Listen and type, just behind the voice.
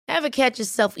Ever catch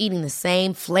yourself eating the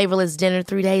same flavorless dinner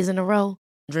 3 days in a row?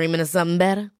 Dreaming of something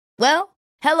better? Well,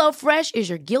 HelloFresh is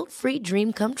your guilt-free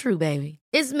dream come true, baby.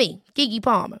 It's me, Keke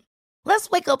Palmer. Let's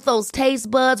wake up those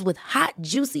taste buds with hot,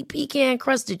 juicy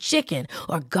pecan-crusted chicken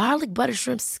or garlic butter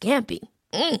shrimp scampi.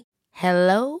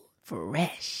 Hello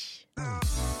Fresh.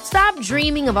 Stop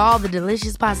dreaming of all the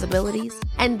delicious possibilities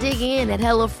and dig in at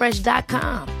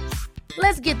HelloFresh.com.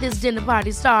 Let's get this dinner party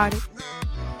started.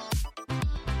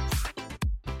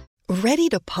 Ready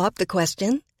to pop the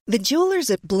question? The jewelers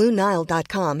at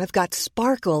BlueNile.com have got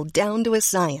sparkle down to a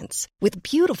science with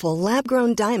beautiful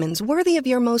lab-grown diamonds worthy of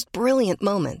your most brilliant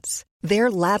moments.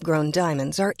 Their lab-grown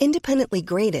diamonds are independently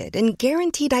graded and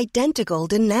guaranteed identical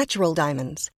to natural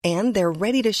diamonds, and they're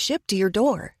ready to ship to your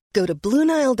door. Go to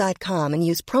BlueNile.com and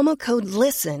use promo code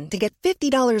LISTEN to get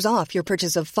 $50 off your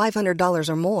purchase of $500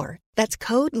 or more. That's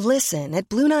code LISTEN at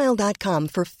BlueNile.com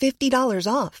for $50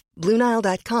 off.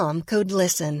 BlueNile.com, code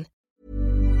LISTEN.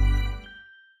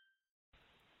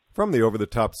 From the Over the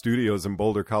Top studios in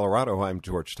Boulder, Colorado, I'm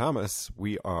George Thomas.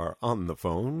 We are on the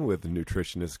phone with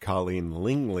nutritionist Colleen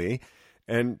Lingley.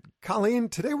 And Colleen,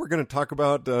 today we're going to talk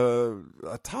about a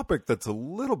topic that's a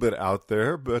little bit out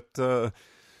there, but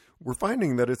we're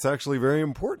finding that it's actually very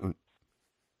important.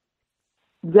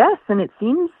 Yes, and it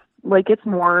seems like it's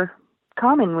more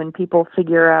common when people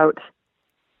figure out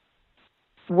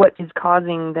what is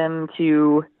causing them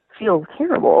to feel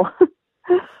terrible.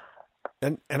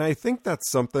 And I think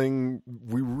that's something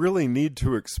we really need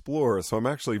to explore. So I'm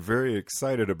actually very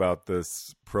excited about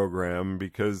this program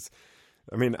because,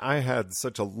 I mean, I had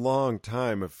such a long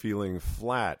time of feeling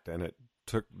flat, and it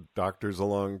took doctors a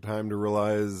long time to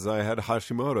realize I had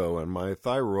Hashimoto and my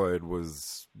thyroid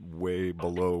was way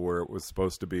below where it was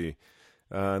supposed to be.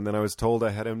 And then I was told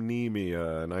I had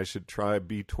anemia and I should try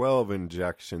B12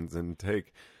 injections and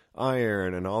take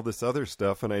iron and all this other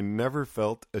stuff, and I never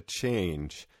felt a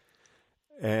change.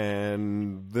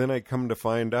 And then I come to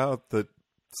find out that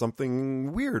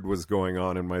something weird was going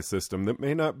on in my system that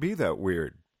may not be that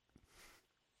weird.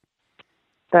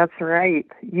 That's right.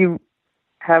 You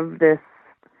have this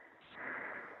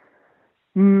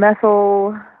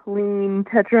methylene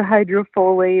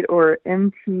tetrahydrofolate, or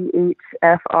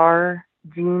MTHFR,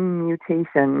 gene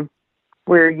mutation,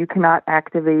 where you cannot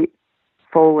activate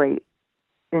folate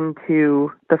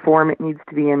into the form it needs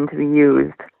to be in to be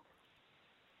used.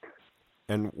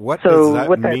 And what does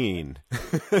that mean?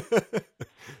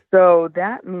 So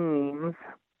that means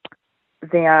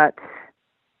that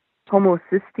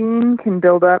homocysteine can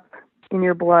build up in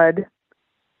your blood.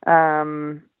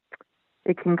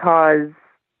 It can cause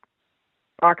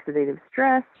oxidative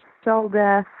stress, cell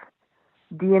death,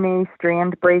 DNA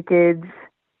strand breakage.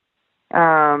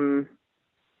 Oh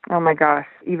my gosh,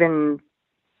 even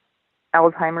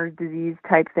Alzheimer's disease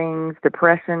type things,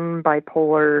 depression,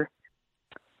 bipolar.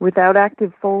 Without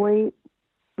active folate,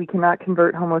 we cannot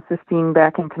convert homocysteine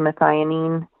back into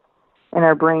methionine, and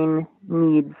our brain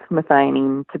needs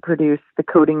methionine to produce the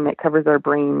coating that covers our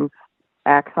brain's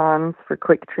axons for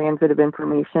quick transit of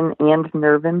information and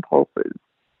nerve impulses.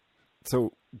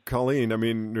 So, Colleen, I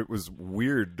mean, it was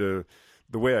weird the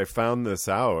way I found this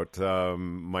out.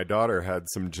 My daughter had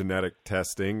some genetic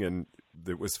testing, and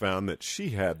it was found that she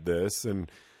had this,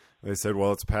 and they said,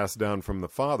 well, it's passed down from the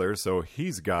father, so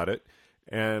he's got it.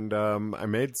 And I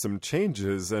made some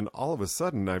changes, and all of a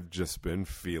sudden I've just been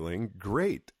feeling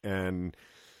great. And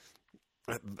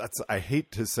I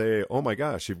hate to say, oh my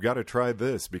gosh, you've got to try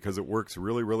this because it works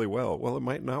really, really well. Well, it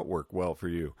might not work well for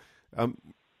you.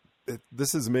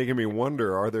 This is making me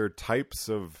wonder, are there types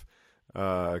of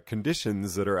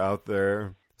conditions that are out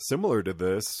there similar to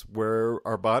this where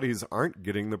our bodies aren't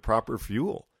getting the proper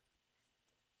fuel?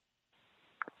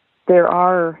 There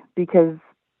are, because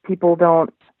people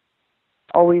don't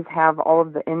always have all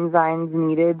of the enzymes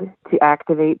needed to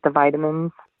activate the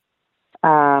vitamins.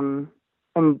 And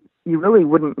you really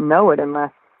wouldn't know it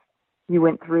unless you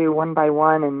went through one by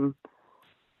one and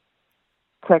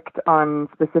checked on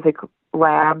specific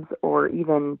labs or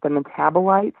even the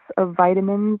metabolites of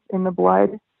vitamins in the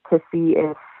blood to see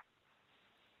if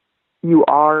you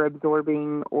are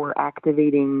absorbing or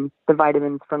activating the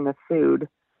vitamins from the food.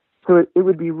 So it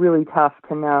would be really tough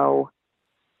to know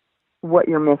what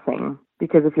you're missing.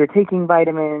 Because if you're taking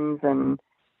vitamins and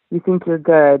you think you're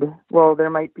good, well, there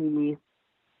might be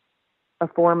a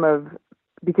form of,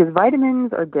 because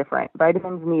vitamins are different.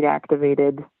 Vitamins need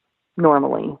activated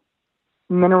normally.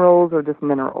 Minerals are just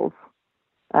minerals.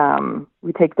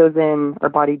 We take those in, our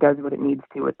body does what it needs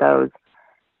to with those.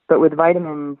 But with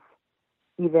vitamins,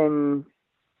 even,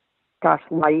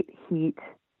 light, heat,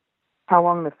 how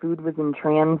long the food was in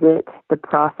transit, the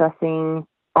processing,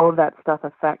 all of that stuff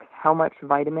affects how much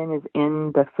vitamin is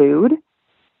in the food,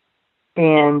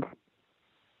 and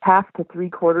half to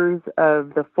 3/4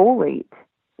 of the folate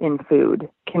in food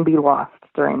can be lost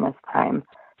during this time.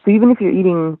 So even if you're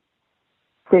eating,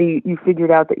 say you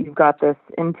figured out that you've got this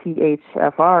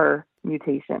MTHFR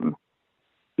mutation,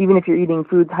 even if you're eating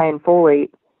foods high in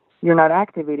folate, you're not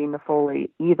activating the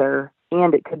folate either,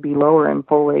 and it could be lower in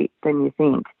folate than you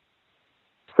think.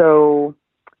 So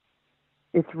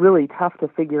it's really tough to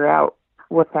figure out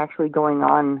what's actually going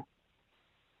on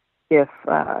if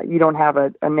you don't have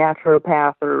a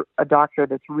naturopath or a doctor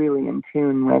that's really in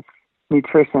tune with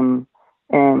nutrition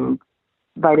and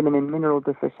vitamin and mineral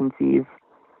deficiencies.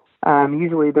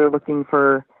 Usually they're looking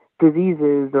for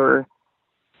diseases or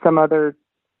some other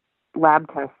lab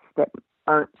tests that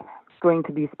aren't going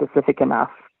to be specific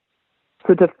enough.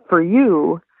 So for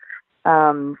you,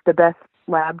 the best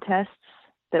lab tests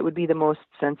that would be the most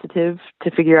sensitive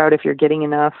to figure out if you're getting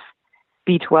enough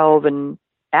B12 and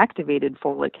activated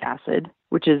folic acid,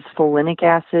 which is folinic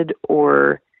acid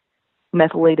or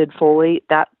methylated folate,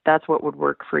 that's what would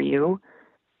work for you.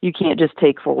 You can't just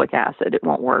take folic acid. It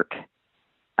won't work.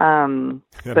 But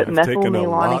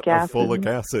methylmalonic acid. Folic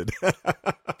acid.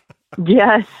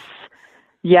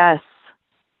 Yes.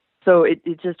 So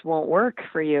it just won't work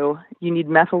for you. You need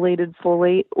methylated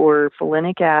folate or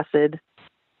folinic acid.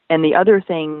 And the other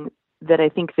thing that I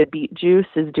think the beet juice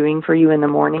is doing for you in the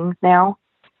morning now,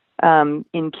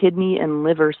 in kidney and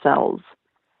liver cells,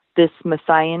 this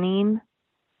methionine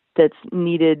that's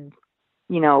needed,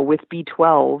 with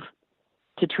B12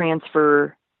 to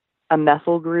transfer a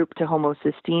methyl group to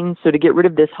homocysteine. So to get rid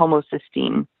of this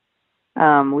homocysteine,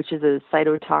 which is a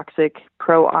cytotoxic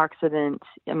pro-oxidant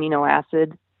amino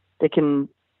acid that can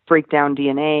break down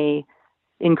DNA,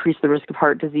 increase the risk of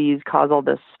heart disease, cause all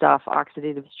this stuff,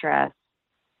 oxidative stress.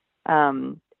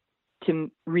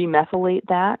 To remethylate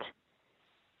that,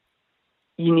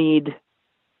 you need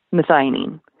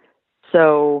methionine.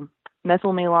 So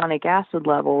methylmalonic acid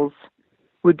levels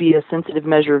would be a sensitive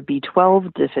measure of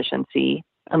B12 deficiency,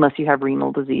 unless you have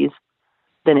renal disease.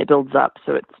 Then it builds up,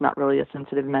 so it's not really a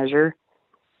sensitive measure.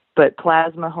 But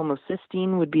plasma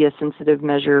homocysteine would be a sensitive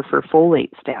measure for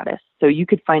folate status. So you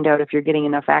could find out if you're getting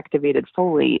enough activated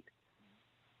folate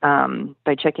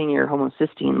by checking your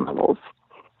homocysteine levels.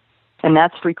 And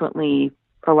that's frequently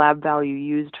a lab value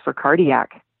used for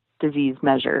cardiac disease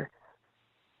measure.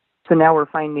 So now we're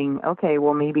finding, okay,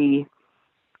 well, maybe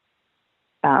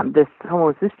this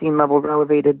homocysteine level is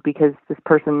elevated because this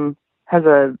person has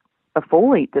a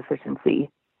folate deficiency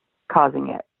causing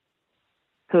it.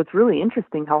 So it's really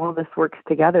interesting how all this works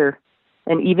together.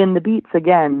 And even the beets,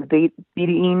 again,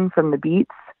 betaine from the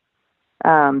beets,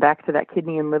 back to that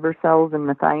kidney and liver cells and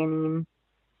methionine.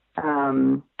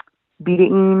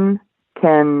 Betaine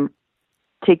can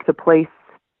take the place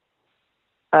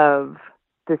of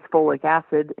this folic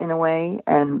acid in a way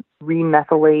and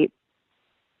remethylate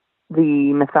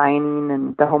the methionine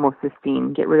and the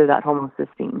homocysteine, get rid of that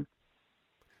homocysteine.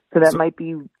 So that might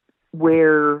be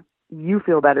where you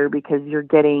feel better because you're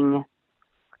getting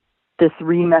this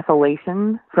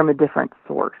remethylation from a different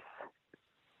source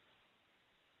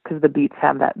because the beets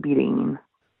have that betaine.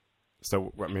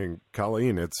 So, I mean,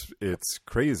 Colleen, it's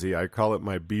crazy. I call it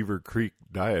my Beaver Creek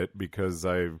diet because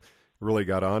I really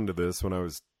got onto this when I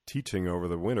was teaching over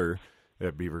the winter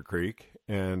at Beaver Creek.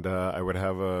 And I would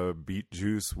have a beet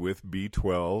juice with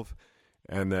B12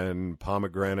 and then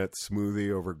pomegranate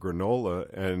smoothie over granola.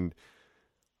 And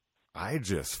I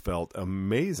just felt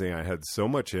amazing. I had so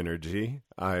much energy.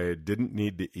 I didn't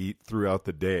need to eat throughout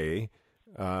the day.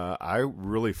 I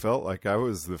really felt like I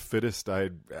was the fittest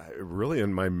I'd really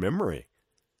in my memory.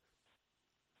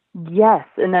 Yes,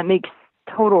 and that makes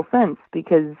total sense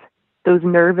because those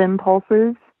nerve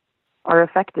impulses are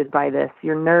affected by this.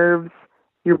 Your nerves,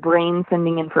 your brain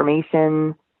sending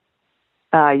information,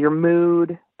 your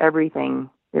mood, everything.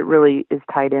 It really is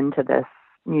tied into this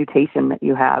mutation that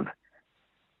you have.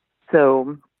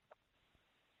 So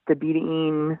the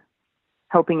betaine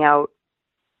helping out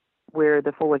where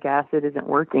the folic acid isn't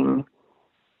working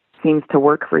seems to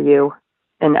work for you.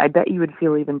 And I bet you would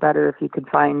feel even better if you could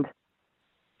find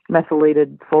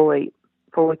methylated folic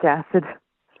acid.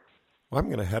 Well, I'm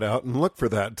going to head out and look for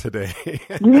that today.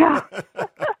 Yeah.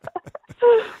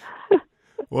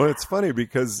 Well, it's funny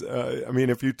because,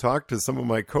 if you talk to some of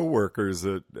my coworkers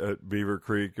at Beaver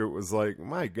Creek, it was like,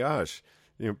 my gosh,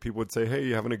 people would say, hey,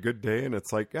 you having a good day? And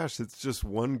it's like, gosh, it's just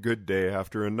one good day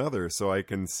after another. So I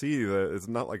can see that it's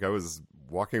not like I was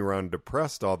walking around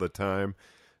depressed all the time,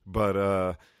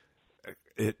 but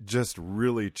it just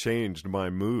really changed my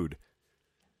mood.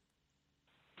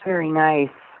 Very nice.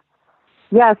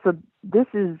 Yeah, so this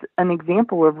is an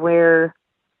example of where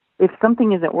if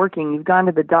something isn't working, you've gone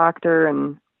to the doctor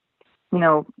and,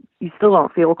 you still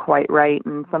don't feel quite right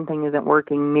and something isn't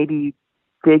working, maybe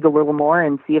dig a little more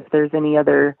and see if there's any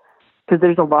other, because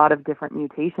there's a lot of different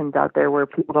mutations out there where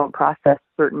people don't process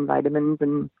certain vitamins,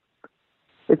 and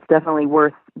it's definitely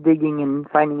worth digging and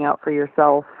finding out for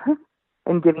yourself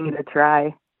and giving it a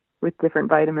try with different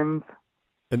vitamins.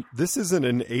 And this isn't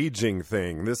an aging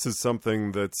thing. This is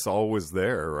something that's always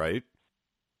there, right?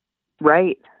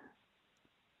 Right.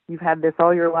 You've had this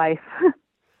all your life.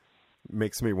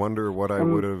 Makes me wonder what I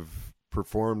would have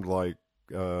performed like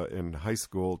in high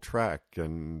school track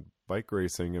and bike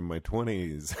racing in my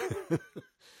 20s.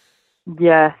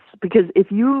 Yes, because if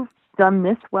you've done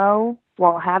this well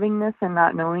while having this and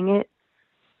not knowing it,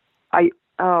 I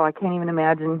can't even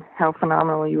imagine how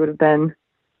phenomenal you would have been.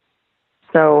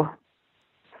 So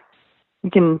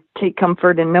you can take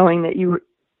comfort in knowing that you're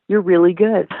really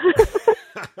good.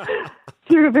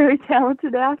 You're a very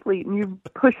talented athlete, and you've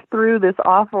pushed through this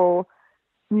awful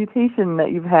mutation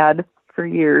that you've had for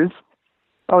years,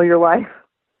 all your life.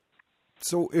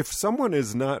 So if someone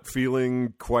is not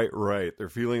feeling quite right, they're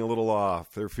feeling a little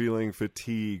off, they're feeling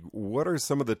fatigue, what are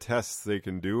some of the tests they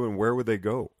can do, and where would they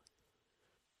go?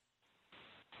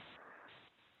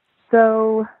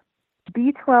 So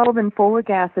B12 and folic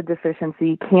acid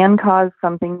deficiency can cause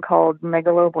something called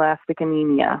megaloblastic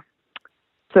anemia.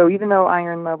 So even though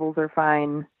iron levels are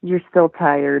fine, you're still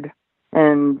tired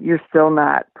and you're still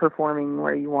not performing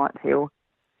where you want to.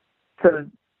 So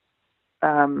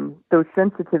those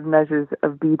sensitive measures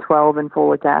of B12 and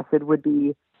folic acid would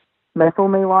be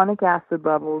methylmalonic acid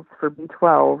levels for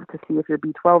B12 to see if you're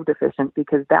B12 deficient,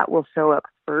 because that will show up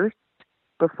first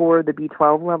before the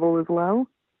B12 level is low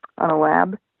on a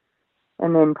lab.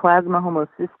 And then plasma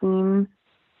homocysteine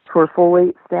for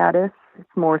folate status.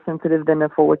 It's more sensitive than the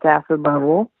folic acid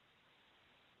level.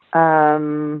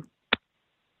 And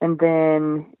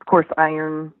then, of course,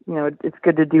 iron, it's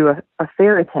good to do a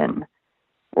ferritin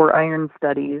or iron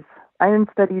studies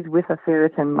with a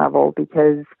ferritin level,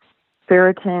 because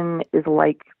ferritin is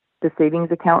like the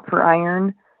savings account for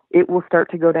iron. It will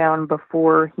start to go down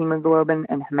before hemoglobin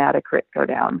and hematocrit go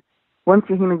down. Once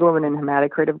your hemoglobin and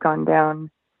hematocrit have gone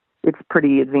down, it's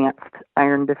pretty advanced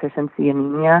iron deficiency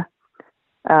anemia.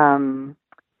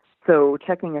 So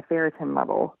checking a ferritin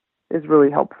level is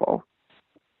really helpful.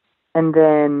 And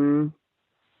then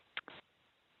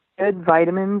good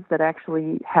vitamins that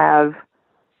actually have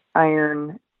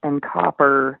iron and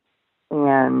copper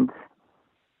and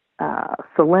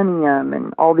selenium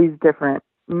and all these different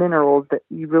minerals that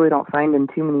you really don't find in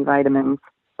too many vitamins.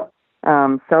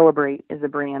 Celebrate is a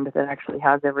brand that actually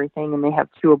has everything, and they have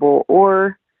chewable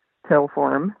or pill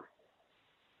form.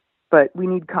 But we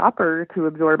need copper to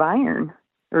absorb iron,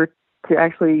 or to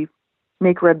actually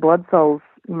make red blood cells,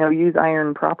 use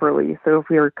iron properly. So if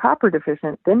we are copper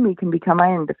deficient, then we can become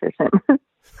iron deficient.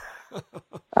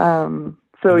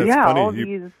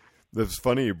 That's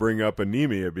funny you bring up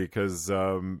anemia, because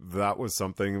that was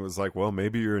something that was like, well,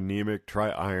 maybe you're anemic, try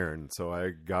iron. So I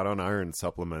got on iron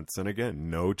supplements, and again,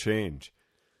 no change.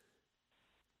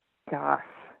 Gosh.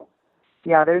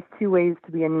 Yeah, there's two ways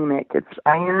to be anemic. It's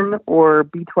iron or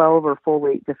B12 or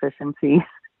folate deficiency.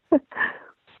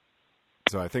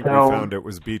 So I think we found it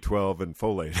was B12 and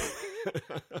folate.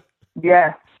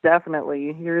 Yes,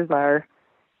 definitely. Here's our...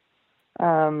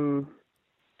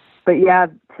 But yeah,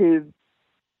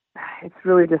 it's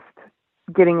really just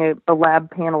getting a lab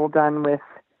panel done with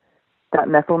that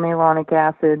methylmalonic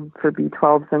acid for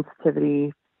B12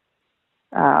 sensitivity,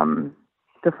 the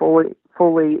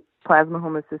folate plasma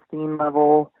homocysteine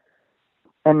level,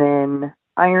 and then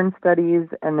iron studies,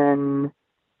 and then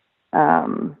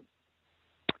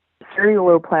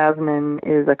ceruloplasmin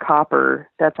is a copper.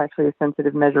 That's actually a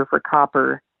sensitive measure for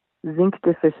copper. Zinc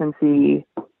deficiency,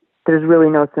 there's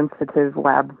really no sensitive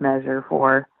lab measure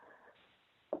for.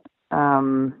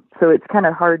 So it's kind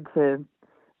of hard to,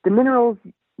 the minerals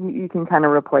you can kind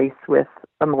of replace with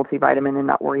a multivitamin and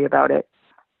not worry about it.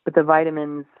 But the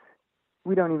vitamins,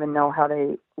 we don't even know how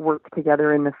they work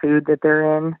together in the food that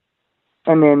they're in.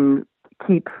 And then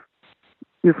keep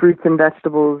your fruits and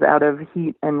vegetables out of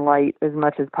heat and light as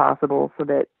much as possible, so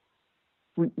that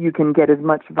you can get as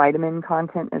much vitamin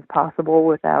content as possible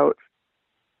without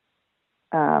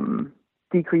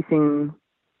decreasing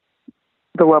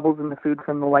the levels in the food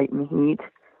from the light and heat.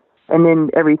 And then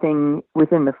everything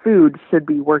within the food should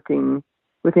be working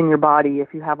within your body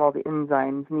if you have all the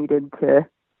enzymes needed to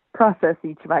process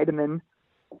each vitamin.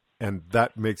 And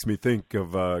that makes me think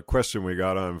of a question we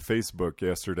got on Facebook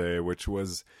yesterday, which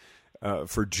was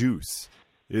for juice.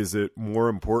 Is it more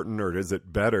important, or is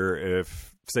it better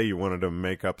if say you wanted to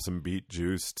make up some beet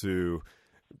juice to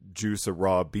juice a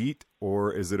raw beet,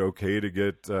 or is it okay to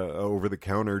get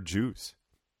over-the-counter juice?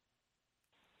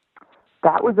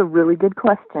 That was a really good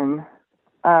question.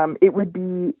 It would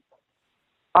be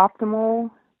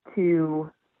optimal to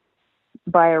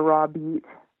buy a raw beet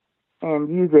and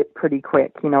use it pretty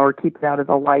quick, or keep it out of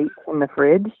the light in the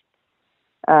fridge,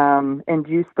 and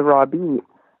juice the raw beet.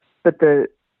 But the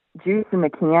juice in the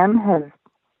can has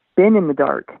been in the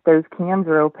dark. Those cans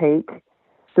are opaque,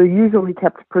 so usually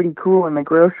kept pretty cool in the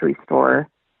grocery store,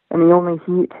 and the only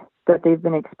heat that they've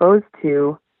been exposed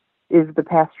to is the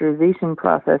pasteurization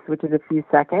process, which is a few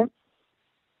seconds.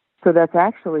 So that's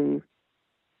actually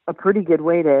a pretty good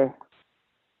way to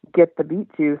get the beet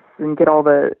juice and get all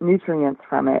the nutrients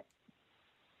from it,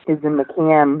 is in the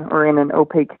can or in an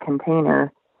opaque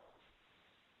container.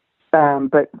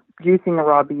 But juicing a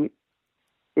raw beet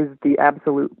is the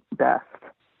absolute best,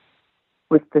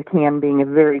 with the can being a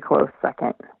very close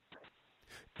second.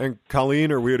 And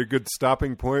Colleen, are we at a good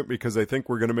stopping point? Because I think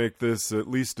we're going to make this at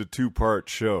least a 2-part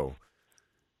show.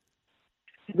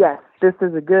 Yes, this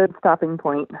is a good stopping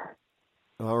point.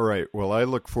 All right. Well, I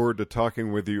look forward to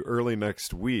talking with you early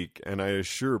next week, and I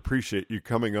sure appreciate you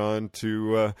coming on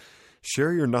to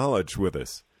share your knowledge with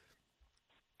us.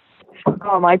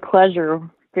 Oh, my pleasure.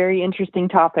 Very interesting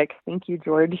topic. Thank you,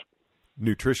 George.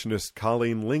 Nutritionist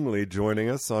Colleen Lingley joining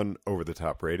us on Over the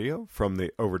Top Radio from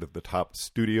the Over the Top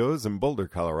studios in Boulder,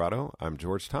 Colorado. I'm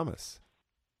George Thomas.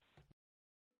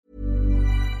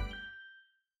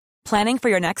 Planning for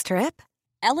your next trip?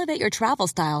 Elevate your travel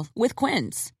style with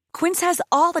Quince. Quince has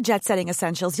all the jet-setting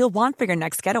essentials you'll want for your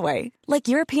next getaway, like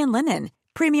European linen,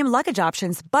 premium luggage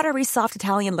options, buttery soft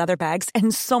Italian leather bags,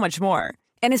 and so much more.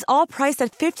 And is all priced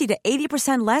at 50 to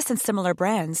 80% less than similar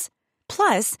brands.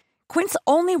 Plus, Quince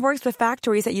only works with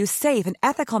factories that use safe and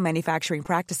ethical manufacturing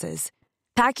practices.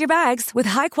 Pack your bags with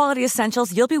high-quality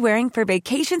essentials you'll be wearing for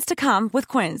vacations to come with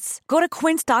Quince. Go to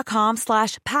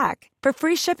quince.com/pack for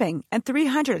free shipping and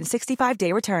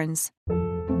 365-day returns.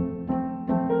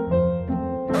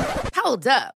 Hold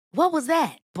up. What was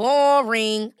that?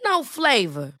 Boring. No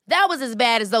flavor. That was as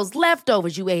bad as those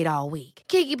leftovers you ate all week.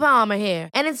 Keke Palmer here,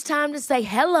 and it's time to say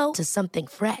hello to something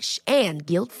fresh and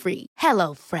guilt-free.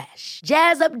 Hello Fresh.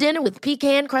 Jazz up dinner with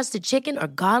pecan-crusted chicken or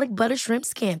garlic butter shrimp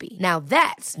scampi. Now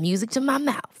that's music to my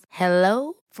mouth.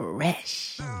 Hello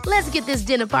Fresh. Let's get this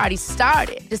dinner party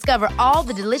started. Discover all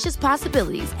the delicious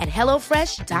possibilities at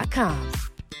HelloFresh.com.